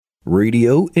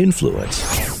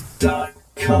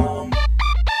radioinfluence.com.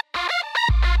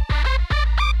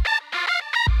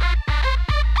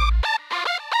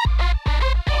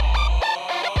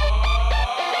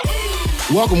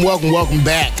 Welcome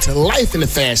back to Life in the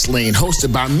Fast Lane,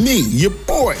 hosted by me, your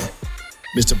boy,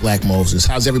 Mr. Black Moses.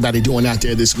 How's everybody doing out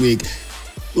there this week?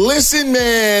 Listen,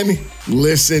 man.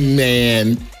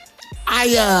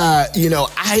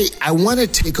 I want to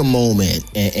take a moment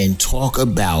and talk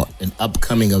about an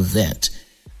upcoming event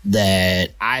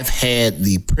that I've had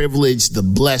the privilege, the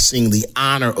blessing, the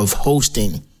honor of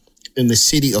hosting in the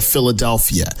city of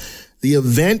Philadelphia. The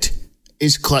event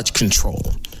is Clutch Control.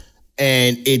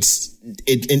 And in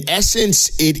essence,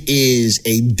 it is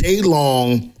a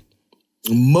day-long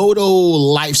moto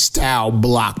lifestyle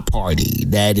block party.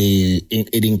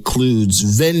 It includes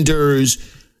vendors,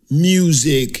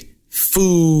 music,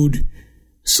 food,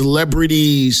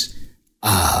 celebrities,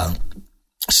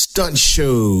 stunt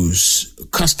shows,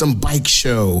 custom bike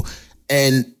show.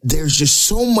 And there's just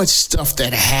so much stuff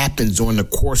that happens on the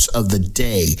course of the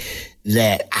day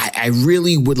that I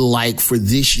really would like for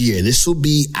this year. This will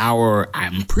be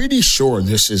I'm pretty sure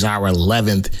this is our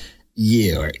 11th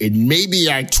year. It may be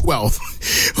our 12th.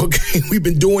 Okay. We've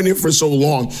been doing it for so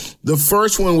long. The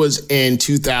first one was in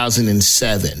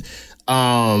 2007.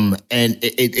 And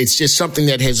it's just something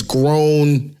that has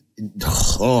grown.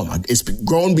 It's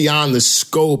grown beyond the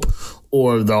scope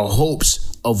or the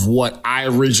hopes of what I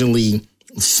originally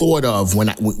thought of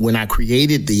when I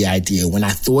created the idea, when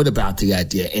I thought about the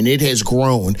idea. And it has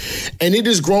grown. And it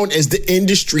has grown as the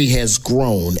industry has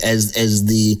grown, as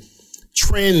the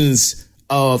trends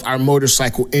of our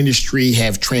motorcycle industry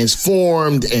have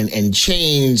transformed and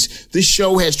changed. The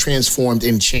show has transformed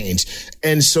and changed.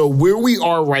 And so where we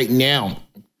are right now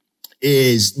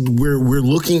is we're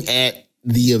looking at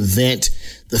the event,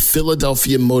 the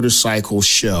Philadelphia Motorcycle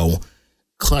Show,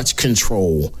 Clutch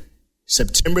Control,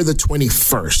 September the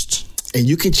 21st. And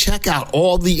you can check out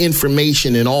all the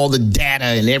information and all the data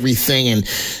and everything and,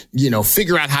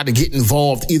 figure out how to get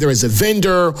involved either as a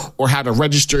vendor or how to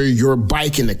register your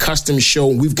bike in the custom show.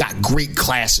 We've got great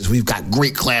classes.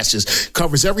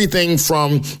 Covers everything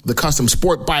from the custom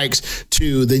sport bikes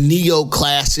to the Neo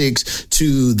Classics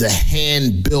to the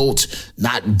hand-built,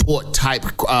 not bought type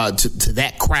to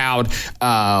that crowd.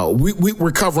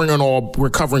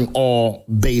 We're covering all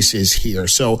bases here.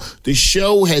 So the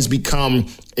show has become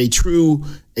a true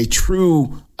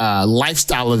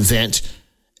lifestyle event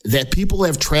that people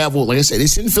have traveled. Like I said,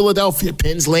 it's in Philadelphia,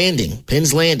 Penn's Landing,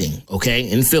 okay,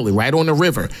 in Philly, right on the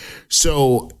river.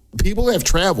 So people have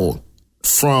traveled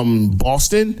from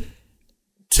Boston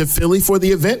to Philly for the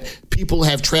event. People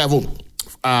have traveled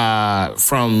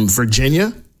from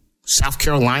Virginia, South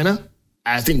Carolina.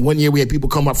 I think one year we had people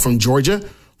come up from Georgia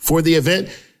for the event,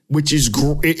 which is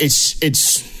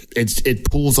it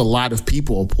pulls a lot of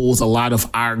people, pulls a lot of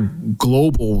our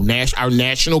our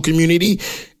national community.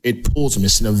 It pulls them.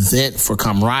 It's an event for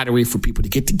camaraderie, for people to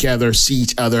get together, see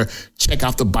each other, check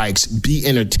out the bikes, be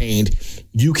entertained.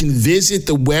 You can visit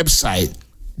the website,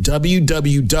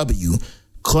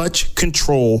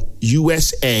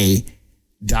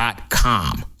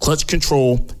 www.clutchcontrolusa.com.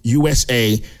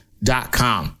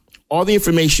 clutchcontrolusa.com. All the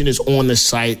information is on the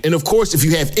site. And of course, if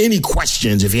you have any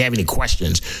questions,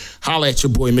 holla at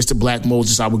your boy, Mr. Black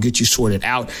Moses. I will get you sorted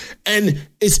out. And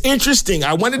it's interesting.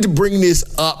 I wanted to bring this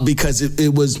up because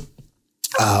it was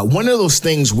one of those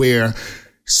things where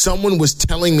someone was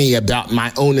telling me about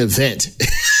my own event,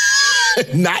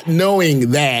 not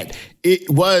knowing that it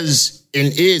was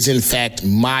and is, in fact,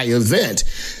 my event.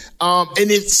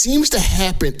 And it seems to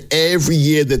happen every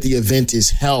year that the event is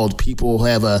held. People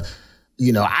have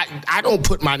I don't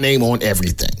put my name on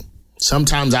everything.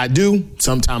 Sometimes I do,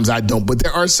 sometimes I don't. But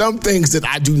there are some things that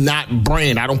I do not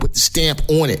brand. I don't put the stamp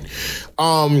on it.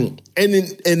 And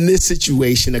in this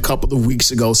situation, a couple of weeks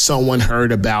ago, someone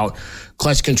heard about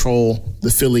Clutch Control,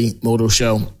 the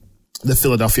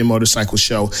Philadelphia Motorcycle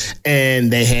Show.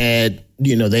 And they had,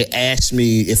 they asked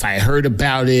me if I heard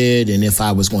about it and if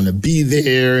I was going to be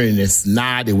there. And if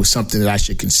not, it was something that I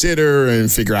should consider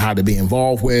and figure out how to be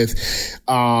involved with.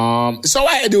 So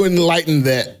I had to enlighten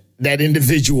that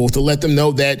individual to let them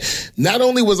know that not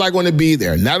only was I going to be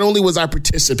there, not only was I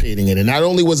participating in it, not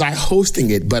only was I hosting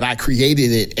it, but I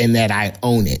created it and that I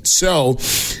own it. So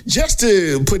just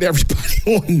to put everybody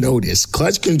on notice,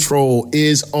 Clutch Control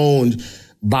is owned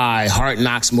by Hard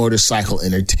Knocks Motorcycle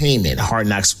Entertainment. Hard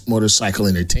Knocks Motorcycle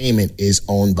Entertainment is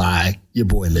owned by your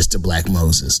boy, Mr. Black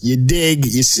Moses. You dig,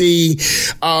 you see.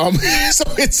 So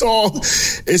it's all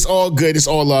good. It's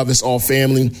all love. It's all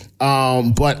family.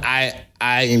 But I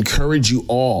encourage you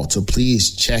all to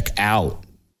please check out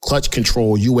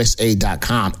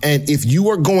ClutchControlUSA.com. And if you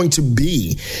are going to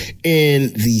be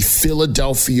in the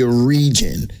Philadelphia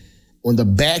region on the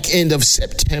back end of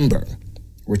September,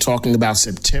 we're talking about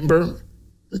September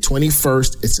the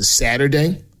 21st. It's a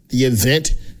Saturday. The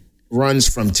event runs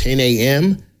from 10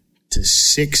 a.m. to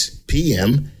 6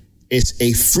 p.m. It's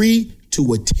a free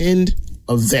to attend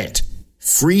event.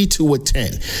 Free to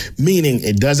attend, meaning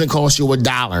it doesn't cost you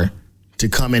 $1 to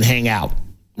come and hang out.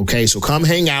 Okay, so come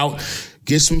hang out,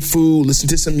 get some food, listen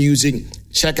to some music,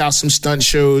 check out some stunt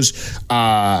shows, check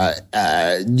out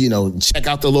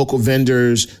the local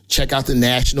vendors, check out the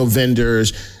national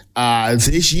vendors.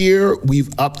 This year, we've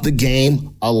upped the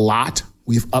game a lot.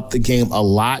 We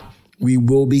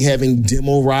will be having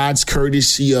demo rides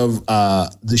courtesy of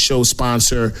the show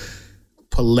sponsor,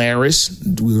 Polaris.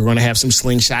 We're going to have some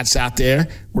slingshots out there.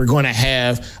 We're going to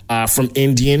have from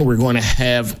Indian, we're going to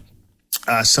have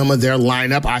some of their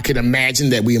lineup. I could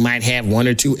imagine that we might have one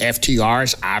or two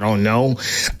FTRs. I don't know.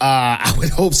 I would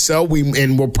hope so.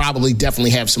 We'll probably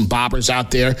definitely have some bobbers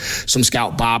out there, some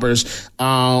scout bobbers.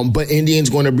 But Indian's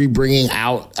going to be bringing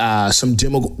out some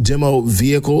demo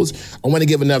vehicles. I want to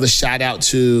give another shout out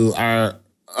to our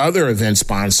other event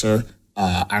sponsor,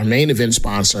 our main event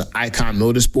sponsor, Icon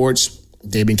Motorsports.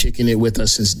 They've been kicking it with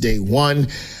us since day one.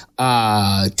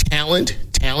 Talent.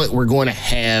 We're going to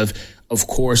have, of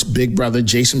course, Big Brother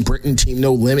Jason Britton, Team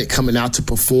No Limit, coming out to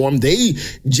perform. Quick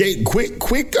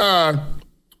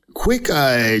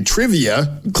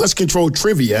trivia, Clutch Control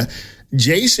trivia.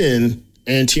 Jason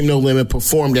and Team No Limit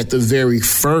performed at the very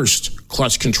first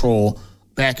Clutch Control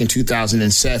back in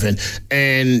 2007,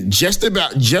 and just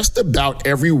about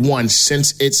everyone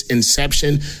since its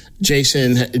inception.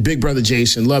 Jason, Big Brother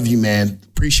Jason, love you, man.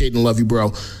 Appreciate and love you,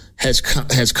 bro.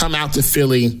 Has come out to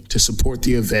Philly to support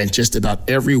the event. Just about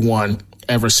everyone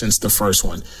ever since the first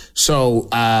one. So,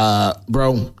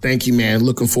 bro, thank you, man.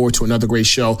 Looking forward to another great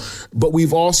show. But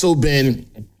we've also been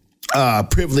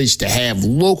privileged to have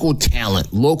local talent.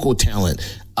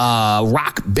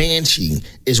 Rock Banshee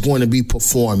is going to be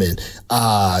performing.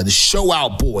 The Show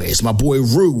Out Boys, my boy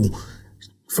Rue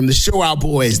from the Show Out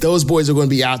Boys, those boys are going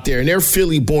to be out there, and they're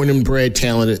Philly born and bred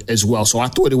talent as well. So I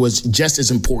thought it was just as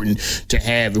important to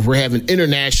have, if we're having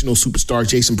international superstar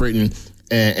Jason Britton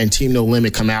and Team No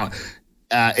Limit come out,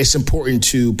 it's important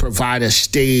to provide a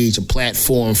stage, a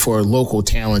platform for local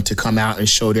talent to come out and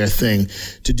show their thing,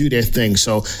 to do their thing.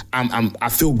 So I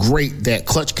feel great that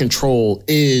Clutch Control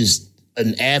is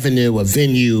an avenue, a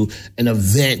venue, an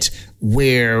event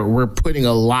where we're putting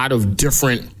a lot of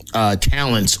different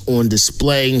talents on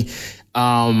display.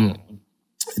 We're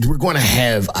going to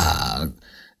have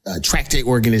track day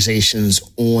organizations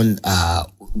on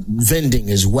vending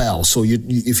as well. So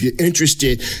if you're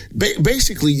interested,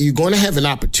 basically you're going to have an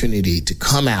opportunity to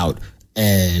come out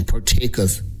and partake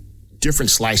of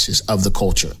different slices of the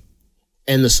culture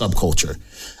and the subculture.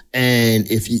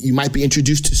 And if you might be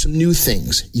introduced to some new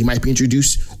things, you might be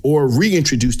introduced or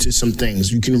reintroduced to some things.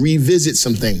 You can revisit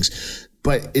some things.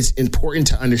 But it's important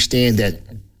to understand that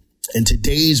in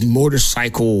today's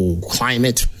motorcycle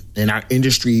climate, in our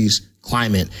industry's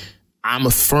climate, I'm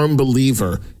a firm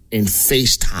believer in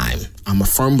FaceTime. I'm a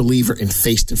firm believer in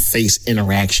face-to-face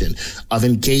interaction, of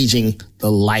engaging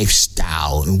the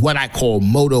lifestyle and what I call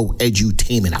moto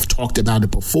edutainment. I've talked about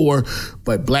it before,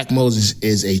 but Black Moses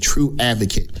is a true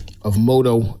advocate of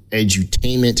moto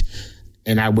edutainment.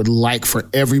 And I would like for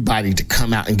everybody to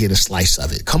come out and get a slice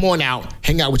of it. Come on out,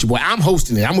 hang out with your boy. I'm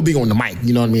hosting it. I'm going to be on the mic.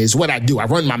 You know what I mean? It's what I do. I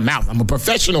run my mouth. I'm a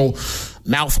professional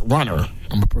mouth runner.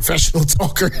 I'm a professional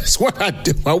talker. It's what I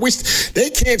do. I wish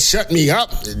they can't shut me up.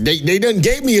 They done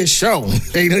gave me a show.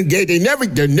 They're never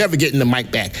getting the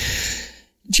mic back.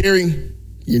 Jerry,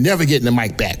 you're never getting the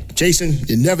mic back. Jason,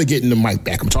 you're never getting the mic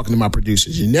back. I'm talking to my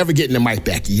producers. You're never getting the mic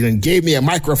back. You done gave me a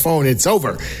microphone. It's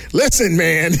over. Listen,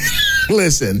 man.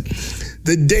 Listen.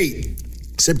 The date,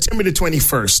 September the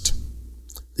 21st,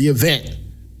 the event,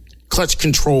 Clutch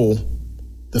Control,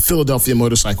 the Philadelphia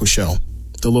Motorcycle Show.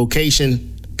 The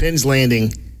location, Penn's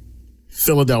Landing,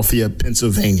 Philadelphia,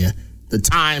 Pennsylvania. The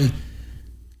time,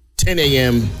 10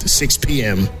 a.m. to 6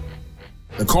 p.m.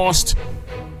 The cost,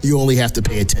 you only have to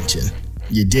pay attention.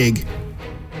 You dig?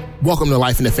 Welcome to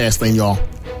Life in the Fast Lane, y'all.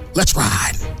 Let's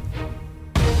ride.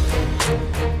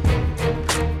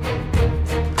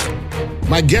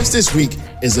 My guest this week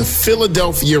is a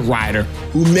Philadelphia rider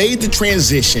who made the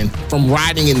transition from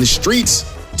riding in the streets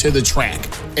to the track.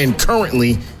 And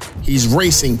currently, he's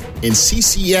racing in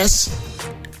CCS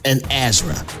and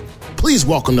Azra. Please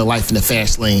welcome to Life in the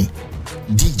Fast Lane,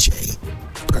 DJ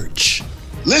Birch.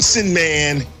 Listen,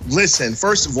 man. Listen,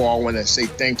 first of all, I want to say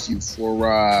thank you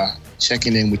for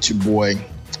checking in with your boy.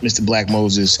 Mr. Black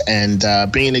Moses, and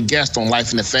being a guest on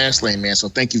Life in the Fast Lane, man. So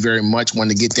thank you very much. Want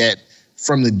to get that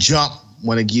from the jump.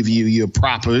 Want to give you your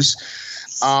propers.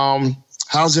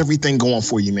 How's everything going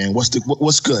for you, man?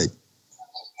 What's good?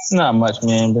 Not much,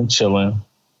 man. Been chilling.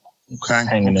 Okay.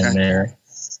 Hanging in there.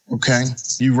 Okay.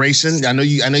 You racing? I know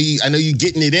you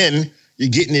getting it in. You're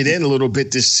getting it in a little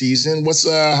bit this season.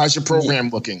 How's your program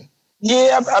looking?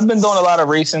 Yeah, I've been doing a lot of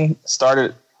racing.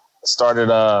 Started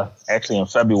actually in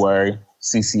February,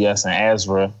 CCS and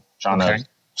ASRA, trying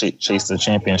to chase the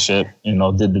championship. You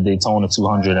know, did the Daytona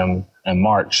 200 in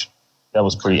March. That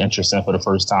was pretty interesting for the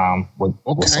first time with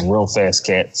some real fast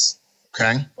cats.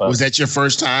 Okay. But was that your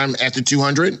first time at the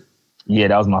 200? Yeah,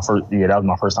 that was my first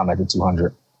time at the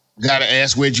 200. Gotta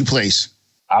ask, where'd you place?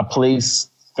 I placed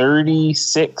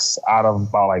 36 out of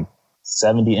about like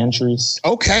 70 entries.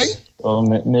 Okay. So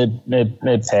mid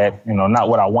pack. You know, not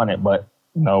what I wanted, but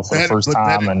you know, for the first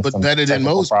time, but better than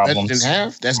most. Problems. Better than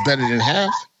half. That's better than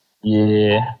half.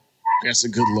 Yeah. That's a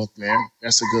good look, man.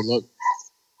 That's a good look.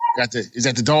 Is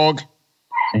that the dog?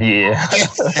 Yeah.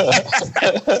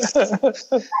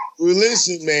 Well,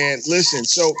 listen, man. Listen.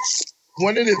 So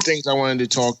one of the things I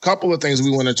wanted to couple of things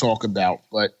we want to talk about,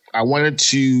 but I wanted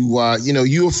to,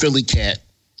 you a Philly cat.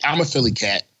 I'm a Philly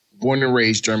cat, born and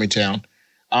raised Germantown.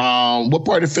 What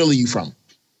part of Philly are you from?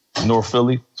 North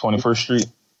Philly, 21st Street.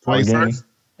 21st?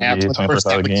 Yeah,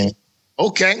 21st Allegheny.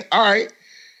 Okay. All right.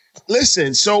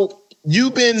 Listen, so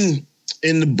you've been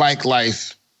in the bike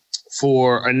life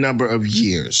for a number of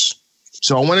years.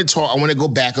 So I want to go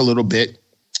back a little bit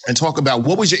and talk about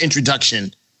what was your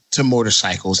introduction to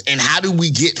motorcycles and how did we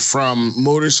get from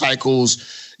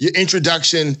motorcycles, your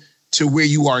introduction to where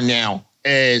you are now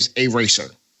as a racer,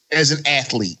 as an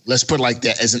athlete. Let's put it like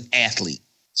that, as an athlete.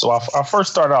 So I first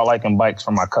started out liking bikes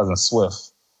from my cousin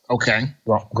Swift. Okay.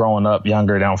 Growing up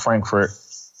younger down Frankfurt,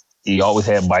 he always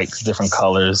had bikes, different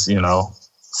colors, you know,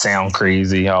 sound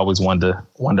crazy. I always wanted to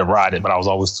ride it, but I was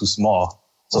always too small.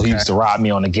 So he used to ride me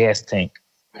on the gas tank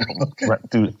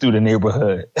through the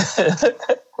neighborhood.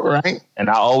 Right. And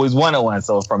I always wanted one.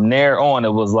 So from there on,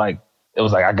 it was like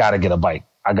I got to get a bike.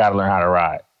 I got to learn how to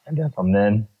ride. And then from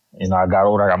then, you know, I got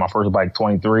older. I got my first bike,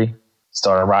 23.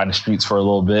 Started riding the streets for a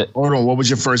little bit. Hold on. What was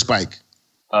your first bike?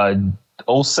 07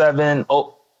 Gixxer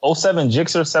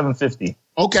 750.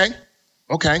 Okay.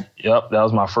 Yep. That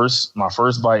was my first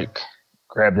bike.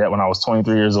 Grabbed that when I was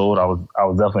 23 years old. I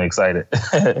was definitely excited.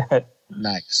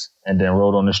 Nice. And then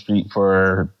rode on the street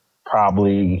for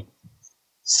probably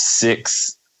 7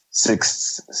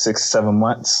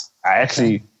 months.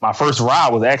 My first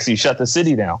ride was actually shut the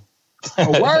city down.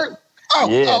 A word? Oh,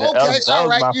 yeah, okay. That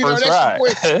was my first ride.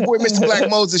 Your boy, Mr. Black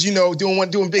Moses, you know,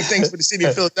 doing big things for the city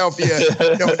of Philadelphia,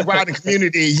 you know, the riding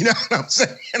community. You know what I'm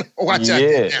saying? Watch out.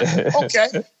 Okay.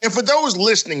 And for those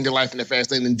listening to Life in the Fast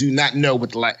Lane and do not know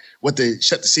what the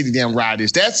Shut the City Down ride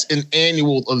is, that's an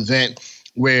annual event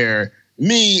where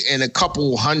me and a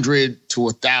couple hundred to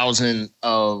 1,000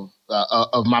 of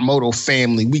my moto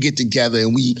family, we get together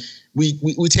and we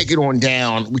take it on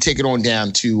down. We take it on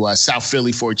down to South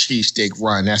Philly for a cheesesteak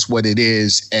run. That's what it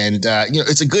is. And,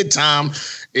 it's a good time.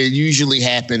 It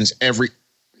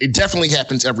definitely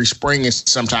happens every spring, and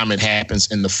sometimes it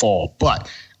happens in the fall. But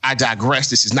I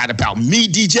digress. This is not about me,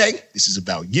 DJ. This is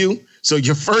about you. So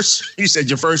you said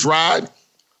your first ride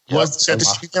was the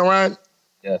street ride?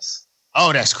 Yes.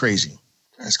 Oh, that's crazy.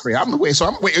 That's great. Wait,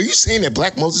 are you saying that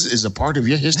Black Moses is a part of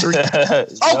your history?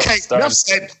 Okay, enough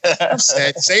said.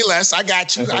 Say less. I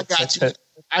got you.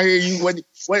 I hear you.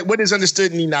 What is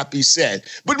understood need not be said.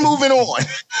 But moving on.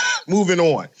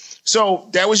 So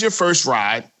that was your first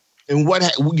ride. And what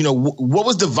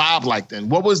was the vibe like then?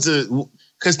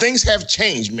 Because things have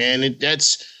changed, man. It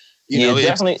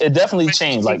definitely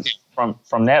changed. Like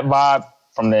from that vibe,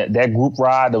 from that group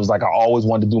ride, it was like I always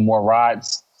wanted to do more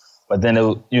rides. But then,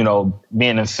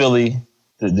 being in Philly,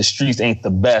 the streets ain't the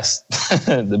best,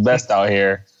 out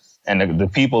here. And the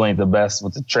people ain't the best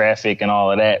with the traffic and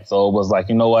all of that. So it was like,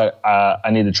 you know what?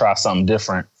 I need to try something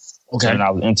different. Okay. And I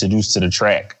was introduced to the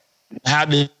track.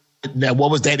 What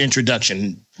was that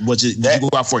introduction? Did you go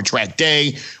out for a track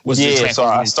day? So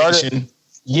I started.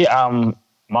 Yeah.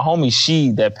 My homie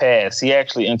She that passed, he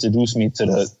actually introduced me to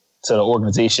the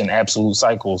organization Absolute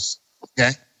Cycles.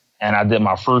 Okay. And I did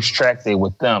my first track day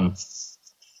with them.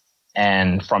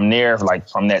 And from there,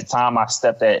 from that time, I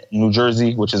stepped at New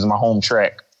Jersey, which is my home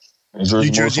track. New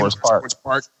Jersey Motorsports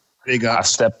Park. Big up. I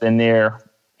stepped in there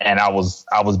and I was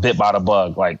bit by the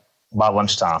bug, by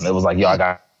lunchtime. It was like,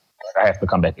 I have to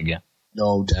come back again.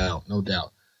 No doubt.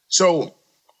 So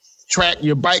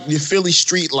your Philly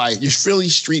street life, your Philly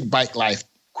street bike life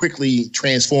quickly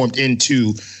transformed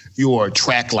into your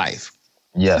track life.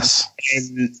 Yes.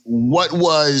 And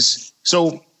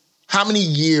how many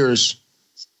years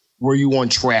were you on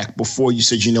track before you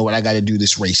said, you know what, I got to do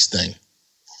this race thing?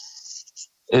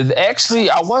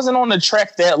 I wasn't on the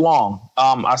track that long.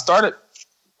 I started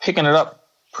picking it up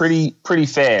pretty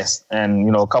fast. And,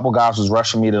 you know, a couple guys was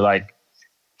rushing me to like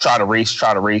try to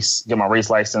race, get my race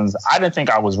license. I didn't think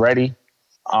I was ready.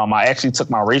 I actually took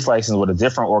my race license with a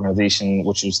different organization,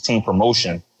 which was Team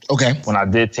Promotion. Okay. When I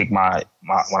did take when I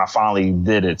finally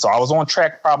did it. So I was on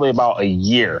track probably about a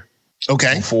year.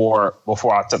 Okay. Before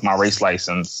I took my race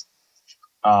license.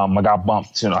 I got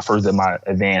bumped, you know, I first did my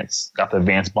got the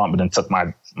advance bump, and then took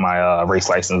my race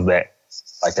license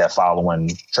that following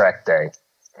track day.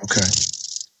 Okay.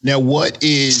 Now, what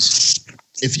is,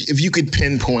 if you could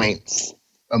pinpoint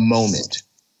a moment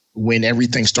when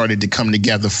everything started to come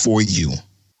together for you,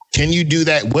 can you do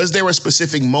that? Was there a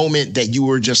specific moment that you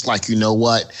were just like, you know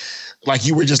what, like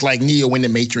you were just like Neo in the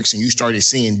Matrix and you started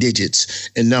seeing digits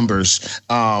and numbers,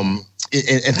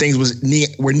 and things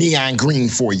were neon green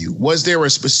for you? Was there a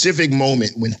specific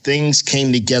moment when things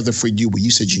came together for you where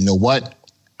you said, you know what,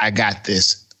 I got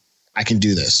this, I can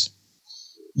do this?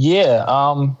 Yeah,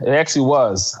 it actually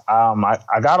was.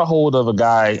 I got a hold of a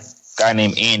guy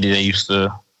named Andy that used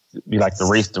to be like the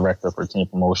race director for Team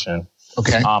Promotion.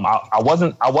 Okay. I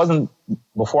wasn't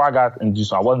before I got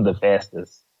introduced, I wasn't the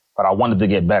fastest, but I wanted to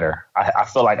get better. I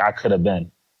feel like I could have been,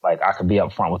 like I could be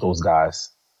up front with those guys.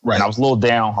 Right. And I was a little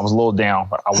down,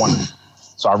 but I wanted.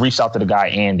 So I reached out to the guy,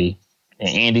 Andy, and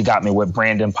Andy got me with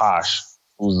Brandon Posh,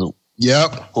 who's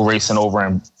racing over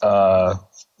in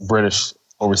British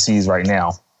overseas right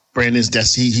now.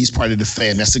 Brandon's he's part of the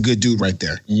fan. That's a good dude right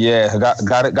there. Yeah,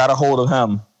 I got a hold of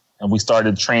him, and we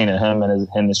started training him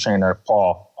and his trainer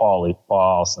Paul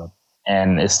Allison,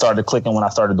 and it started clicking when I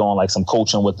started doing like some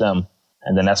coaching with them,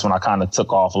 and then that's when I kind of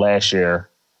took off last year.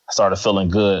 I started feeling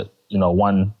good, you know,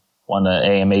 won the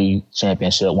AMA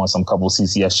championship, won some couple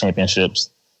CCS championships.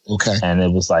 Okay, and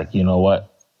it was like, you know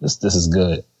what, this is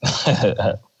good.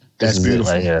 That's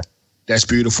beautiful right here. That's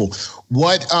beautiful.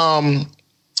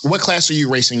 What class are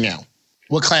you racing now?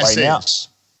 What class is?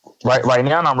 Right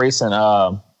now I'm racing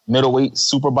middleweight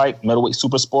superbike, middleweight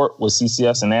super sport with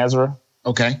CCS and Azra.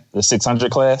 Okay. The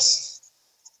 600 class.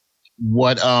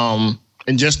 What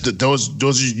and just those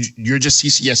you're just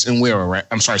CCS and where, right?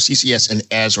 I'm sorry, CCS and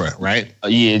Azra, right?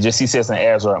 Yeah, just CCS and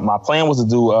Azra. My plan was to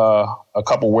do a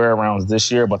couple wear rounds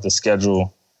this year, but the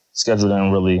schedule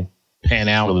didn't really pan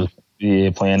out.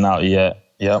 Playing out yet.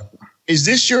 Yep. Is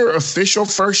this your official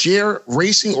first year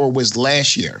racing, or was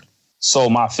last year? So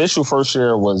my official first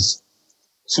year was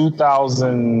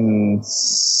 2000.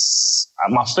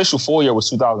 My official full year was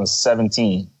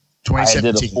 2017.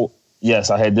 2017.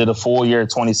 I had did a full year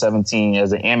 2017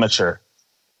 as an amateur.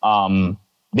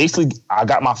 Basically, I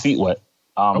got my feet wet.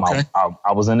 Okay.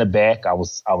 I was in the back. I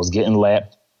was getting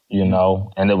lapped, you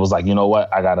know, and it was like, you know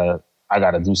what, I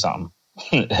gotta do something.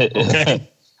 Okay.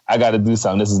 I got to do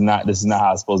something. This is not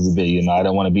how it's supposed to be. You know, I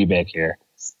don't want to be back here.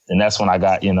 And that's when I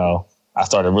got, you know, I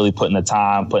started really putting the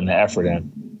time, putting the effort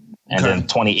in. And then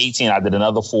 2018, I did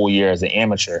another full year as an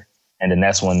amateur. And then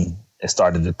that's when it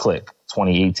started to click.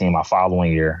 2018, my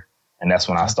following year. And that's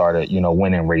when I started, you know,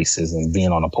 winning races and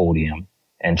being on a podium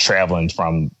and traveling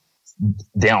from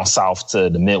down south to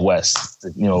the Midwest,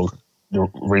 to, you know,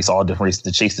 to race all different races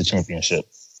to chase the championship.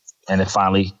 And it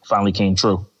finally came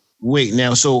true. Wait,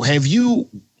 now, so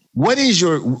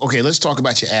let's talk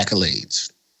about your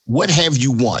accolades. What have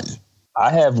you won? I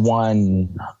have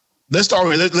won. Let's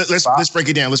break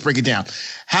it down. Let's break it down.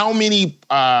 How many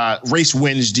race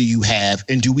wins do you have?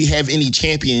 And do we have any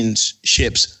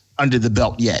championships under the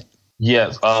belt yet?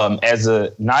 Yes. Not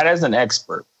as an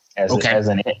expert, as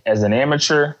an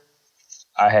amateur,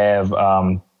 I have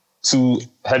 2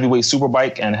 heavyweight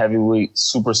superbike and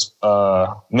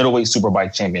middleweight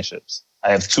superbike championships.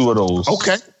 I have 2 of those.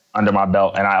 Okay. Under my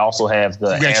belt, and I also have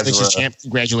the Congratulations,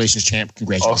 champ!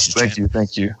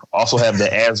 Thank you. Also have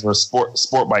the Azra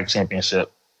Sport Bike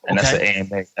Championship, and that's the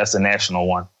AMA. That's the national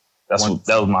one. That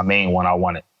was my main one. I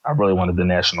wanted. I really wanted the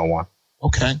national one.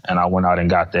 Okay. And I went out and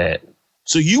got that.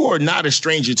 So you are not a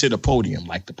stranger to the podium.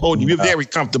 Like the podium, you're very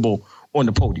comfortable on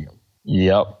the podium.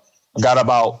 Yep. I got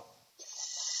about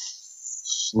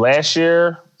last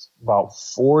year about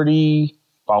 40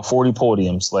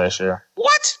 podiums last year.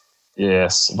 What?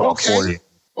 Yes, about 40.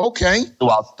 Okay.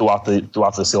 Throughout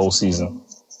this whole season.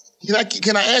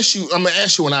 Can I ask you? I'm gonna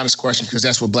ask you an honest question because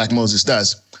that's what Black Moses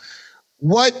does.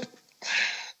 What?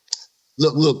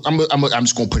 Look. I'm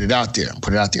just gonna put it out there.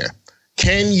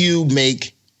 Can you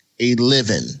make a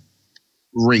living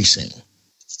racing?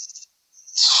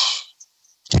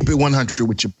 Keep it 100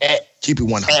 with your. Keep it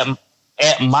 100.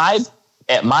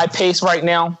 At my pace right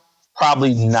now,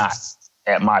 probably not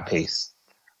at my pace.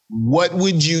 What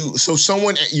would you? So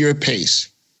someone at your pace,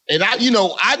 and I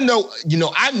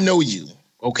know you.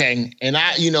 Okay. And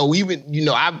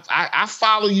I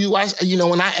follow you.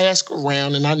 When I ask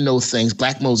around and I know things,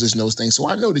 Black Moses knows things. So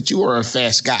I know that you are a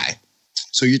fast guy.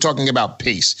 So you're talking about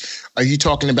pace. Are you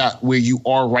talking about where you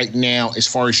are right now as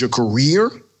far as your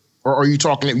career? Or are you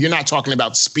you're not talking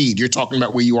about speed. You're talking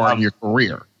about where you are in your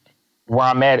career. Where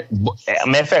I'm at,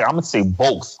 matter of fact, I'm going to say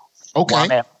both. Okay. Where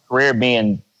I'm at, career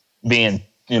being,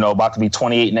 about to be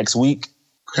 28 next week.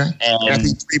 Okay.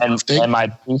 And my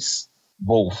pace.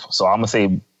 Both. So I'm gonna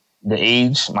say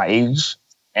my age,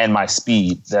 and my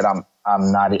speed. That I'm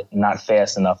not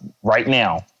fast enough right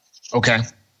now. Okay.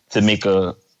 To make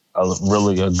a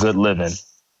really good living,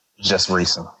 just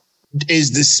racing.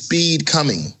 Is the speed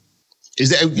coming?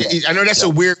 Is that? Yeah. I know that's a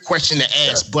weird question to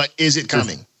ask, but is it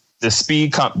coming? The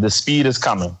speed is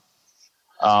coming.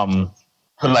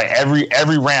 Like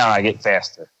every round I get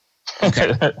faster.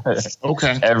 Okay.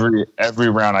 Okay. Every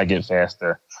round I get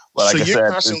faster. But so like you're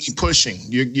constantly pushing.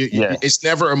 It's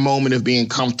never a moment of being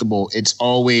comfortable. It's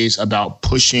always about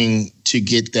pushing to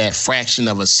get that fraction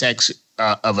of a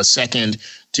second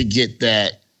to get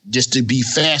that, just to be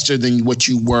faster than what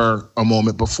you were a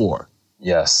moment before.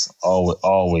 Yes,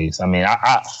 always. I mean,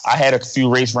 I had a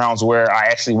few race rounds where I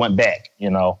actually went back.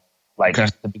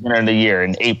 At the beginning of the year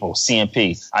in April,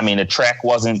 CMP. I mean, the track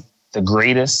wasn't the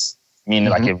greatest. I mean,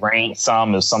 like it rained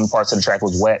some. Some parts of the track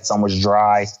was wet, some was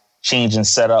dry. Changing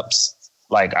setups,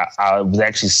 like I was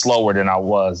actually slower than I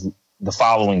was the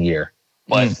following year,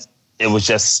 but it was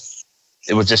just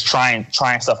trying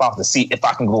stuff out to see if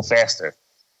I can go faster.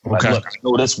 Like, look, I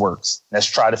know this works. Let's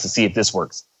try this to see if this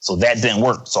works. So that didn't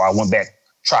work. So I went back,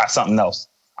 tried something else.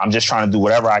 I'm just trying to do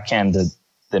whatever I can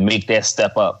to make that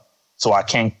step up so I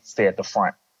can stay at the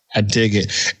front. I dig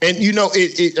it. And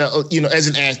as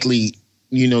an athlete,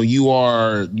 you're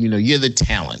the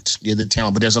talent. You're the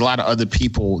talent, but there's a lot of other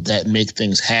people that make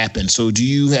things happen. So do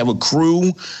you have a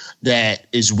crew that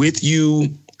is with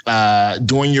you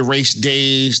during your race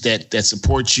days that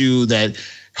supports you, that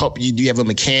help you? Do you have a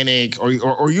mechanic, or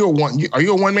are you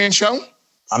a one-man show?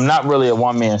 I'm not really a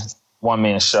one-man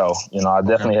show. I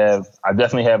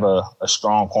definitely have a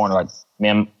strong corner. Like,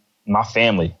 man, my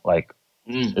family,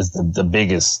 is the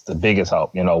biggest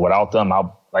help. Without them,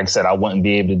 like I said, I wouldn't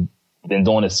be able to. Been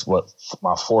doing this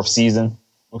my fourth season.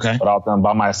 Okay. Without them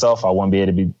by myself, I wouldn't be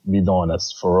able to be doing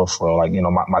this for real. Like,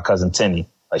 my cousin Tinny,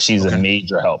 like, she's a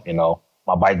major help.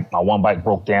 My one bike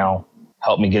broke down,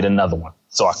 helped me get another one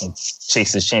so I can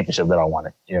chase this championship that I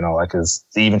wanted. Cause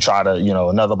to even try to,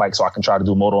 another bike so I can try to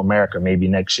do Moto America maybe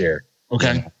next year.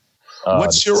 Okay.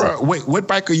 What's your what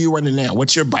bike are you running now?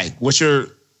 What's your bike? What's your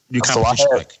competition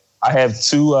bike? I have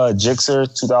two Gixxer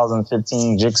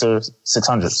 2015 Gixxer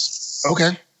 600s.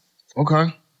 Okay.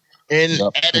 Okay. And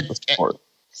at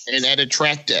a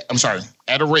track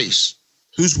at a race,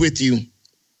 who's with you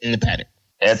in the paddock?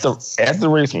 At the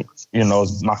race,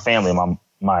 it's my family,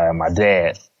 my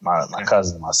dad, my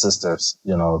cousin, my sisters,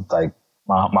 like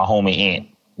my homie Aunt.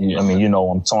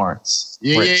 I'm Torrance.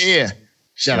 Yeah.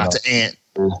 Shout out to Aunt.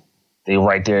 They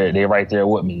right there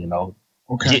with me,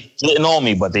 Okay. Getting on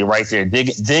me, but they right there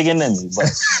digging in me, but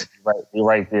they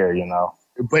right there,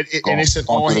 But it's an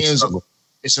all hands.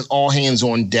 It's an all hands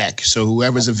on deck. So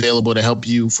whoever's available to help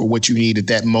you for what you need at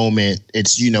that moment,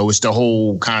 it's the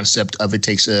whole concept of it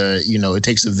takes a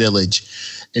village,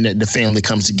 and that the family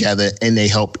comes together and they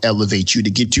help elevate you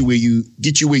to get you where you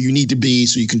need to be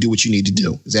so you can do what you need to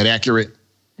do. Is that accurate?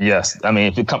 Yes. I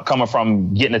mean, if it coming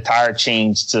from getting a tire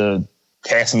changed to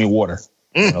passing me water,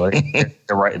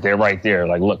 they're right there.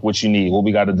 Like, look what you need, what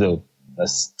we got to do.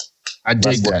 I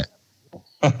dig that.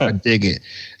 I dig it.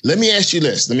 Let me ask you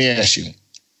this.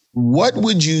 What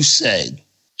would you say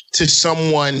to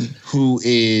someone who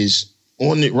is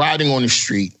riding on the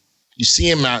street?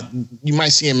 You might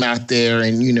see him out there,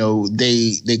 and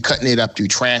they cutting it up through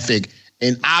traffic.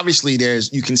 And obviously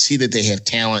you can see that they have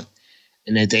talent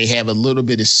and that they have a little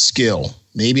bit of skill,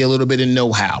 maybe a little bit of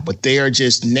know-how, but they are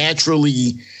just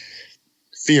naturally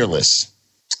fearless.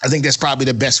 I think that's probably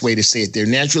the best way to say it. They're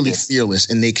naturally fearless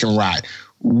and they can ride.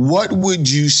 What would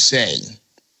you say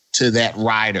to that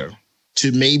rider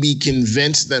to maybe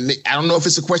convince them? I don't know if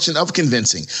it's a question of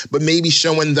convincing, but maybe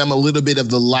showing them a little bit of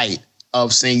the light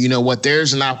of saying,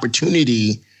 there's an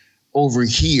opportunity over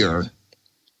here.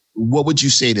 What would you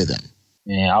say to them?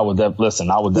 Yeah, I would definitely.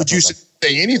 Would you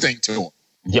say anything to them?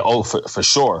 Yeah, for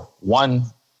sure. One,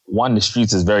 the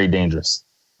streets is very dangerous,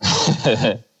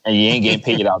 and you ain't getting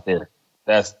paid out there.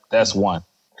 That's one.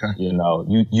 Okay.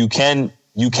 You can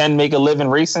make a living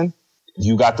racing.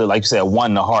 You got the, like you said,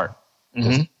 the heart.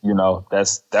 Mm-hmm. You know,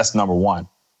 that's number one.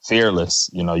 Fearless.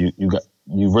 You know, you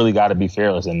really got to be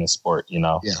fearless in this sport, you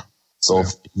know? Yeah. So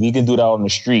if you can do that on the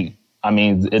street, I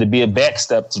mean, it'd be a back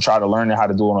step to try to learn how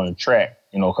to do it on the track,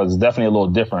 you know, because it's definitely a little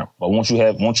different. But once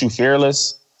you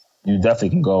fearless, you definitely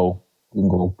can go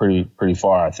pretty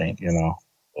far, I think, you know.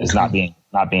 It's not being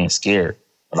scared.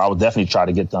 But I would definitely try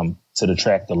to get them to the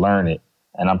track to learn it.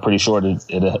 And I'm pretty sure that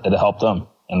it'll help them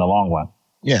in the long run.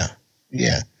 Yeah.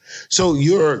 Yeah. So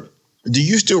do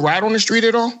you still ride on the street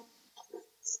at all?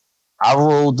 I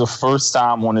rode the first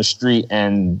time on the street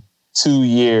in 2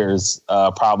 years,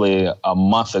 probably a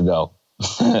month ago.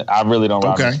 I really don't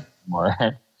ride anymore.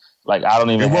 Like, I don't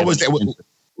even. And what was that?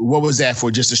 What was that for?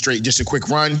 Just a quick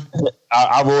run?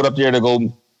 I rode up there to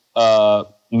go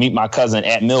meet my cousin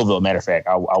at Millville. Matter of fact,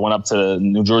 I went up to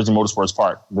New Jersey Motorsports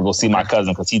Park to go see my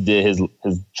cousin because he did his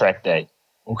track day.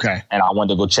 Okay. And I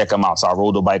wanted to go check him out, so I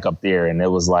rode the bike up there, and it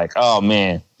was like, oh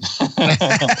man.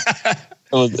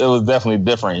 It was definitely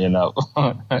different, you know.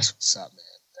 That's what's up, man.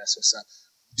 That's what's up.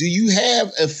 Do you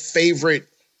have a favorite?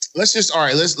 What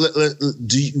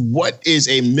is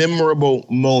a memorable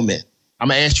moment? I'm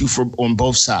gonna ask you on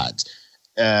both sides,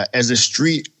 as a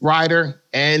street rider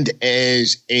and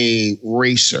as a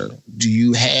racer. Do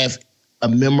you have a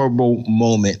memorable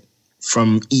moment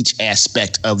from each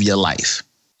aspect of your life?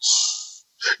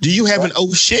 Do you have an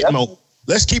oh shit moment?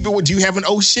 Let's keep it with, do you have an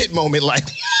oh shit moment? Like,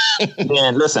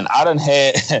 man, listen, I done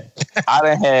had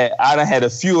a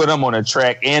few of them on the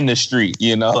track and the street,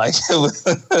 you know, like it was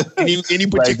any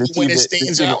particular one that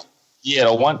stands out? Yeah,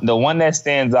 the one that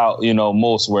stands out, you know,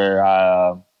 most where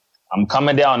I'm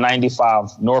coming down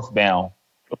 95 northbound.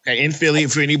 Okay, in Philly,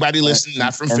 for anybody listening,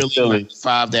 not from Philly.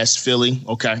 95, that's Philly.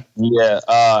 Okay. Yeah,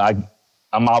 I'm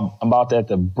about at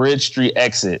the Bridge Street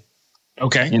exit.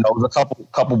 Okay. You know, it was a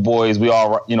couple boys. We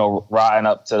all, you know, riding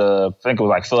up to I think it was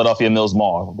like Philadelphia Mills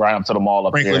Mall, riding up to the mall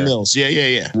up Franklin there. Mills.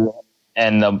 Yeah.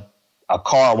 And a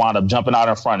car wound up jumping out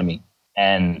in front of me.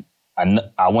 And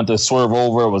I went to swerve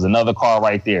over. It was another car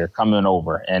right there coming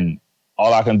over. And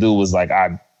all I can do was like,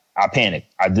 I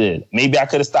panicked. I did. Maybe I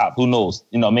could have stopped. Who knows?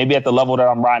 You know, maybe at the level that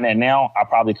I'm riding at now, I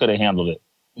probably could have handled it.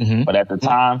 Mm-hmm. But at the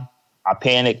time, I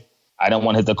panicked. I didn't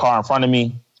want to hit the car in front of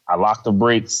me. I locked the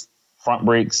brakes, front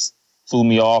brakes, threw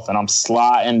me off, and I'm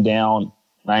sliding down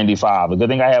 95. A good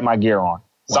thing I had my gear on.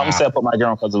 Something said put my gear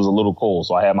on because it was a little cold,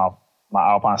 so I had my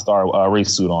Alpine Star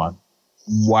race suit on.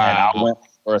 Wow. And I went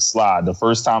for a slide. The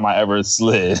first time I ever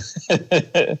slid.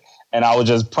 And I was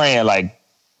just praying, like,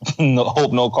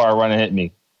 hope no car run and hit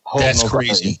me. That's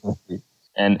crazy.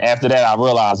 And after that, I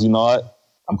realized, you know what?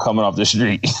 I'm coming off the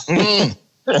street. Your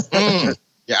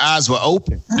eyes were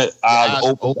open. Eyes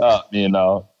opened up, you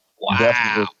know. Wow.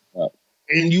 Definitely.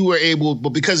 And you were able,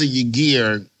 but because of your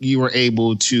gear, you were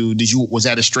able to, was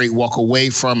that a straight walk away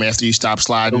from after you stopped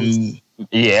sliding?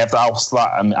 Yeah, after I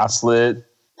slid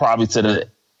probably to the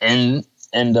end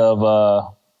of the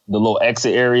little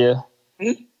exit area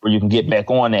where you can get back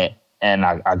on that. And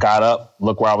I got up,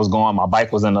 look where I was going. My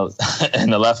bike was in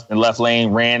the left lane,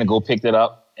 ran and picked it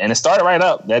up. And it started right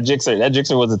up. That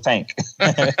Gixxer was a tank.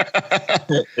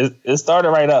 it started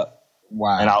right up.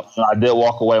 Wow. And I did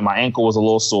walk away. My ankle was a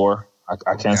little sore.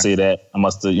 I can't say that. I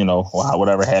must have, you know,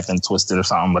 whatever happened, twisted or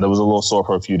something. But it was a little sore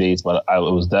for a few days. But I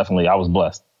was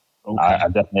blessed. Okay. I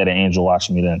definitely had an angel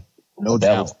watching me then. No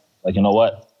doubt. Like, you know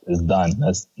what? It's done.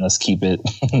 Let's keep it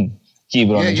on the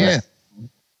track. Yeah.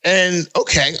 And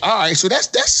okay, all right. So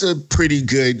that's a pretty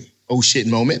good oh shit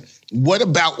moment. What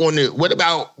about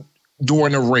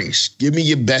during a race? Give me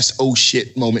your best oh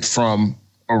shit moment from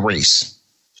a race.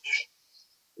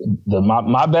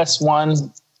 My best one,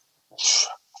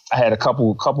 I had a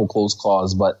couple close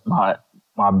calls, but my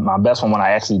best one when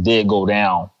I actually did go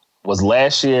down was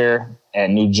last year at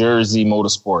New Jersey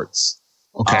Motorsports.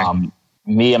 Okay.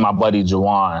 Me and my buddy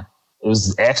Jawan. It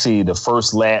was actually the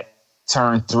first lap,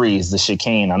 turn 3 is the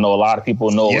chicane. I know a lot of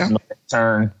people know that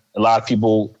turn. A lot of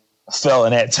people fell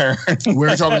in that turn.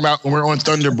 We're talking about, we're on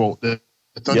Thunderbolt, the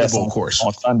Thunderbolt course.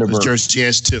 On Thunderbolt. Jersey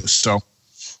has 2. So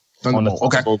Thunderbolt.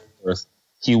 Okay. Course.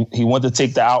 He went to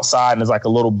take the outside and there's like a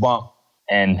little bump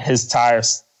and his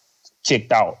tires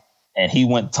kicked out and he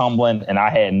went tumbling and I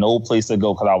had no place to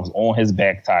go because I was on his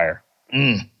back tire.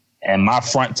 And my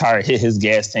front tire hit his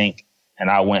gas tank and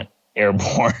I went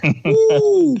airborne.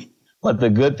 But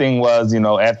the good thing was, you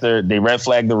know, after they red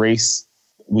flagged the race,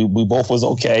 we both was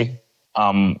okay.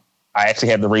 I actually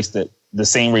had to race the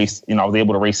same race. You know, I was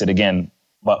able to race it again,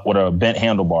 but with a bent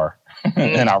handlebar.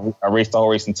 And I raced the whole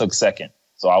race and took second.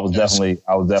 So I was definitely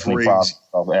proud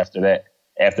of myself after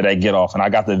that get off. And I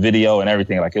got the video and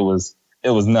everything. Like it was it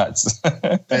was nuts.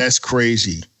 That's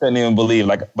crazy. Couldn't even believe,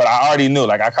 but I already knew,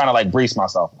 I kind of braced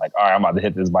myself, all right, I'm about to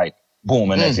hit this bike.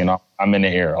 Boom. And next, I'm in the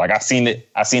air. I seen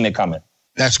it coming.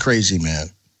 That's crazy, man.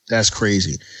 That's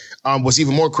crazy. What's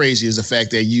even more crazy is the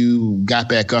fact that you got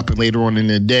back up and later on in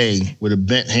the day with a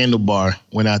bent handlebar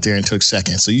went out there and took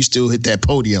second. So you still hit that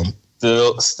podium.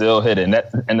 Still hit it.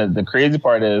 And the crazy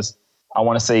part is, I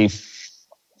want to say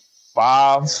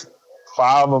five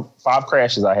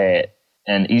crashes I had.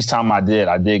 And each time I did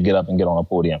get up and get on a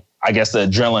podium. I guess the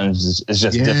adrenaline is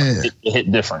just different. It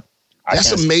hit different.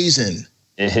 That's amazing.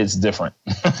 It hits different.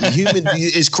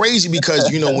 It's crazy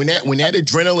because, when that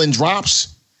adrenaline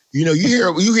drops, you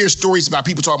hear stories about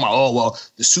people talking about,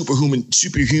 the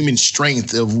superhuman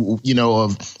strength of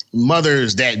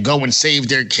mothers that go and save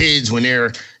their kids when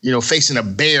they're, facing a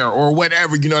bear or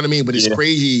whatever, you know what I mean? But it's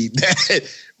crazy that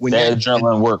when that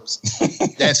adrenaline works.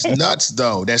 That's nuts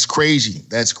though. That's crazy.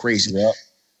 Yep.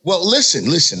 Well, listen,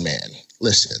 man.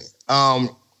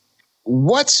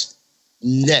 What's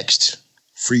next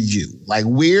for you?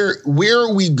 Where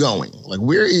are we going?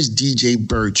 Where is DJ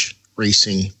Birch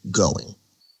Racing going?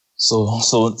 So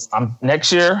I'm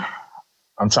next year.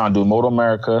 I'm trying to do Moto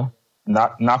America.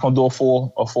 Not gonna do a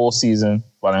full season,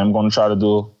 but I'm gonna try to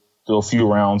do a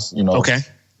few rounds. Okay.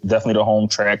 Definitely the home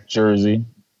track, Jersey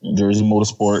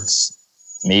Motorsports,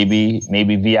 maybe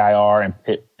VIR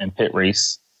and pit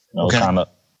race. Okay.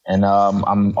 And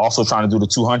I'm also trying to do the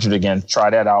 200 again.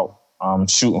 Try that out. I'm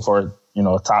shooting for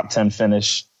a top 10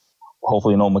 finish.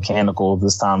 Hopefully no mechanical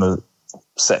this time to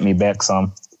set me back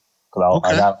some. Because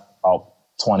I got about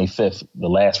 25th. The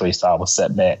last race I was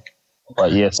set back.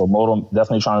 But yeah, so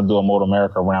definitely trying to do a Moto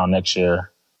America round next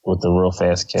year with the real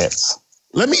fast cats.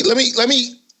 Let me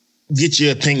get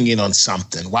your opinion on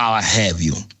something while I have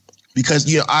you. Because,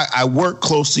 I work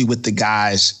closely with the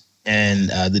guys and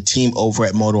the team over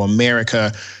at Moto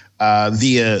America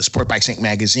via Sport Bikes Inc.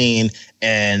 magazine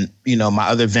and, my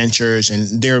other ventures.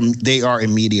 And they are a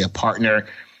media partner.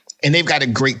 And they've got a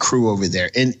great crew over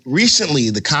there. And recently,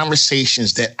 the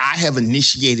conversations that I have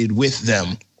initiated with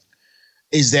them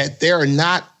is that there's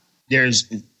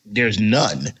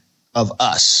none of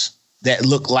us that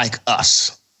look like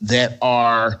us, that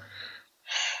are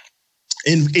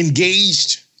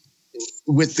engaged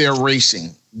with their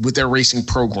racing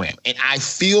program. And I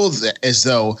feel that as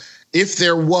though if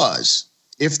there was,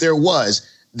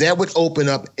 that would open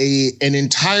up an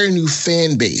entire new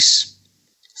fan base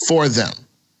for them.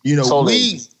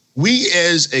 Totally. We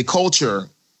as a culture,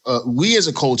 we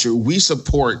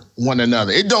support one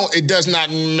another. It does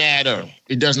not matter.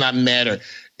 It does not matter.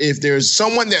 If there's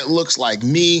someone that looks like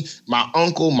me, my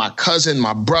uncle, my cousin,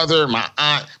 my brother, my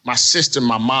aunt, my sister,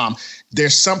 my mom,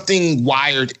 there's something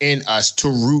wired in us to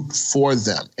root for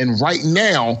them. And right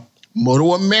now,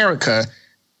 Moto America,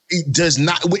 it does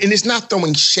not, and it's not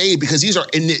throwing shade because these are,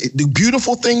 and the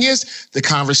beautiful thing is the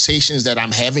conversations that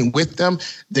I'm having with them,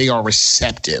 they are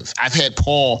receptive. I've had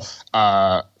Paul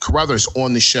Carruthers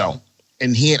on the show,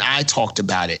 and he and I talked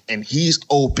about it, and he's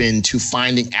open to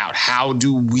finding out how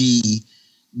do we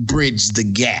bridge the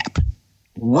gap.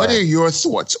 What are your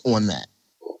thoughts on that?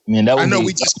 I know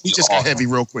we just awesome. Got heavy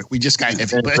real quick. We just got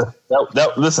heavy. But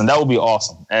that would be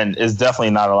awesome, and it's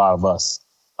definitely not a lot of us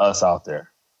out there.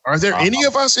 Are there any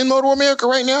of us in Moto America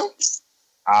right now?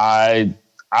 I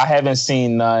haven't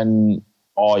seen none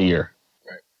all year.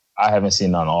 Right. I haven't seen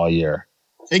none all year.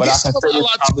 And get some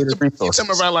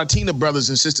of our Latina brothers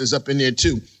and sisters up in there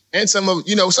too, and some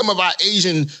of our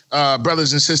Asian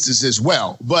brothers and sisters as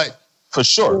well. But for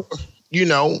sure,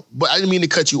 but I didn't mean to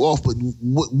cut you off. But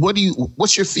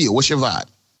what's your feel? What's your vibe?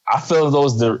 I feel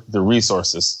those the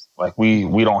resources.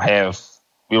 We don't have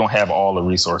all the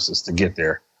resources to get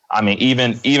there. I mean,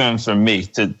 even for me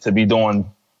to be doing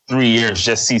 3 years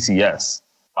just CCS,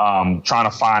 trying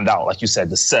to find out, like you said,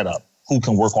 the setup, who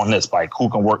can work on this bike, who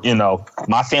can work,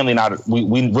 my family,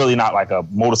 we really not like a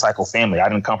motorcycle family. I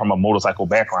didn't come from a motorcycle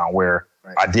background where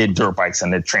I did dirt bikes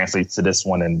and it translates to this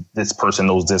one and this person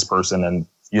knows this person. And,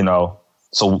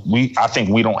 so I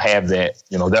think we don't have that,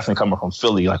 definitely coming from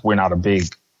Philly. We're not a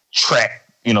big track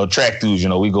dudes,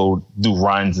 we go do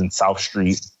runs in South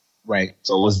Street. Right.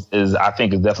 So I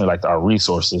think it's definitely our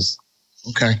resources.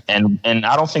 Okay. And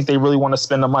I don't think they really want to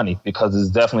spend the money because it's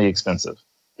definitely expensive.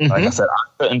 Mm-hmm. Like I said, I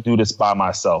couldn't do this by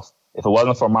myself. If it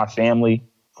wasn't for my family,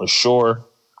 for sure,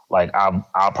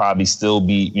 I'll probably still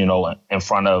be, in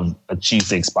front of a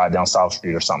cheesesteak spot down South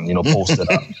Street or something, posted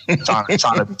up, trying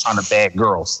to bag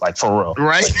girls, for real.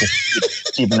 Right.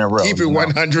 Keeping it real. Keep it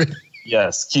 100.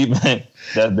 Yes, keeping it.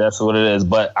 That's what it is.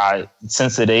 But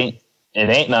since it ain't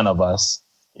none of us.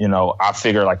 I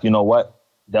figure what,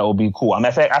 that would be cool. I mean,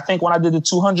 in fact, I think when I did the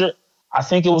 200, I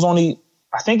think it was only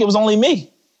I think it was only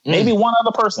me. Maybe one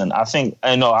other person. I think,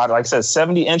 like I said,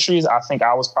 70 entries. I think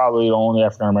I was probably the only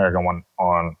African American one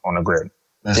on the grid.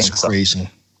 That's crazy.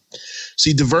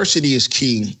 See, diversity is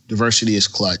key. Diversity is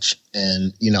clutch.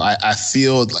 And, I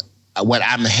feel like what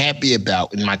I'm happy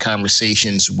about in my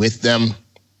conversations with them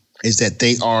is that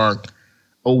they are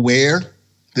aware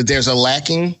that there's a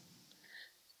lacking,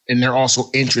 and they're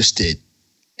also interested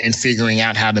in figuring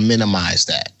out how to minimize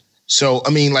that. So,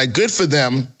 good for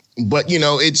them. But,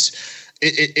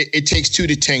 it takes two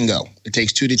to tango. It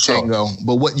takes two to tango.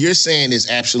 But what you're saying is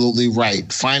absolutely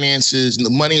right. Finances, the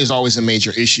money is always a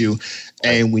major issue.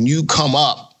 And when you come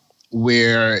up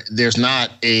where there's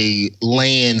not a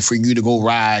land for you to go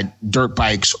ride dirt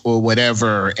bikes or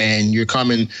whatever, and you're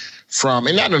coming from,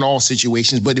 and not in all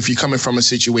situations, but if you're coming from a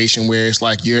situation where it's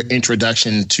like your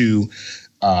introduction to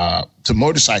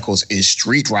motorcycles is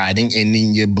street riding, and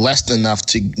then you're blessed enough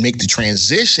to make the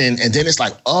transition, and then it's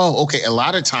like, oh, okay, a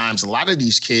lot of times, a lot of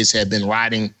these kids have been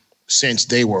riding since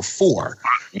they were 4.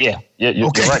 Yeah, you're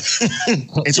right.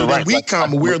 And so when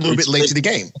we're a little bit late to the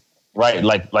game. Right,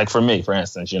 like for me, for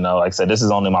instance, like I said, this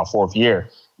is only my 4th year.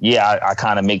 Yeah, I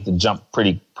kind of make the jump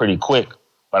pretty quick,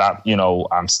 but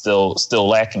I'm still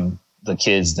lacking the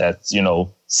kids that's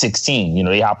 16.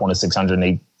 They hop on the 600 and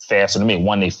they faster than me.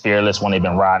 One, they fearless. One, they've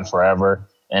been riding forever,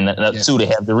 and two, they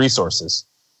have the resources.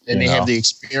 And they have the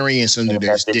experience under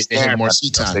their. They have more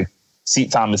seat time.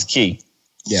 Seat time is key.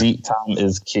 Yeah. Seat time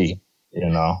is key.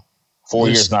 4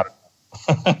 years not.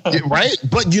 Right,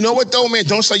 but you know what though, man?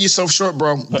 Don't sell yourself short,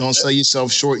 bro. Don't sell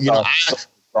yourself short.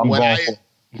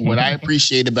 What I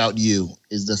appreciate about you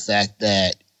is the fact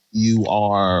that you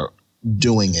are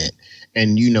doing it,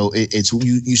 and it's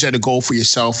you set a goal for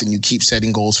yourself, and you keep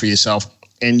setting goals for yourself,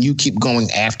 and you keep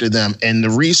going after them, and the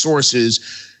resources.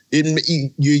 You're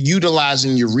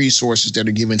utilizing your resources that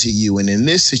are given to you, and in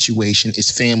this situation, it's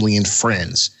family and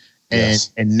friends, and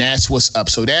that's what's up.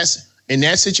 So that's in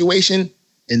that situation.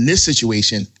 In this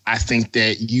situation, I think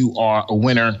that you are a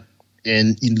winner,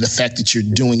 and the fact that you're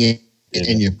doing it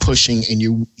and you're pushing and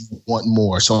you want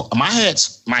more. So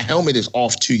my helmet is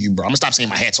off to you, bro. I'm gonna stop saying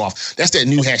my hat's off. That's that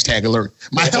new hashtag alert.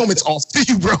 My helmet's off to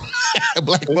you, bro.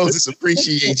 Black Moses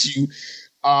appreciates you.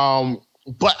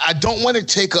 But I don't want to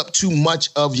take up too much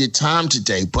of your time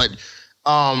today. But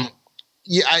I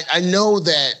know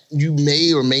that you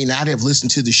may or may not have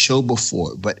listened to the show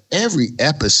before, but every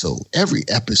episode,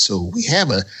 we have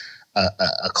a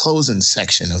closing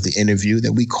section of the interview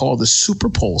that we call the Super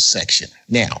Poll section.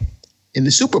 Now, in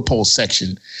the Super Poll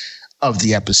section of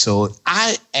the episode,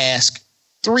 I ask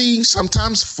 3,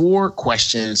 sometimes 4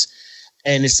 questions,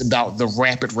 and it's about the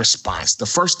rapid response. The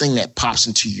first thing that pops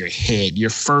into your head, your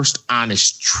first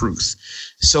honest truth.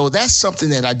 So that's something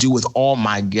that I do with all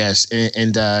my guests.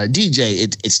 And DJ,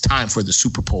 it's time for the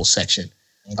Super Poll section.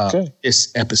 Okay.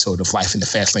 This episode of Life in the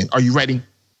Fast Lane. Are you ready?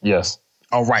 Yes.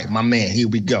 All right, my man. Here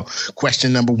we go.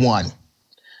 Question number 1.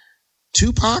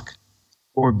 Tupac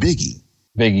or Biggie?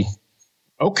 Biggie.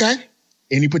 Okay.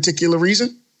 Any particular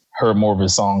reason? Heard more of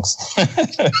his songs.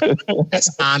 That's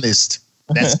honest.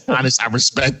 That's honest. I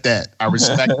respect that. I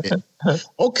respect it.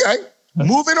 Okay.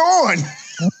 Moving on.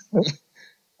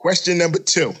 Question number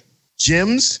 2.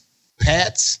 Jim's,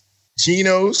 Pat's,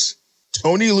 Gino's,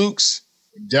 Tony Luke's,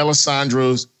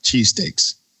 D'Alessandro's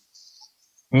cheesesteaks.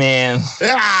 Man.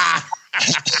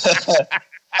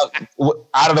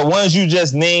 Out of the ones you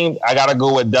just named, I got to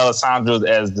go with D'Alessandro's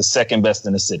as the second best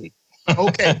in the city.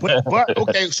 Okay. But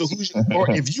okay. So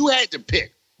if you had to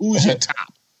pick, who's your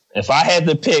top? If I had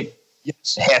to pick,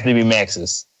 yes, it has to be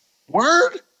Max's.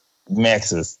 Word?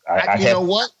 Max's. You know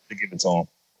what? To give it to him.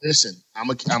 Listen, I'm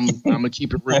gonna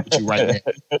keep it real with you right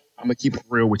now. I'm gonna keep it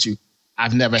real with you.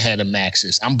 I've never had a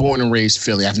Max's. I'm born and raised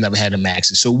Philly. I've never had a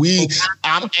Max's. So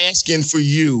I'm asking for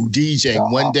you, DJ.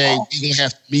 One day we gonna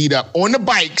have to meet up on the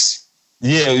bikes.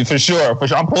 Yeah, for sure.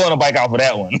 I'm pulling a bike out for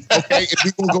that one. Okay, if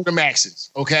we gonna go to Max's.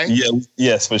 Okay. Yeah.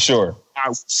 Yes, for sure.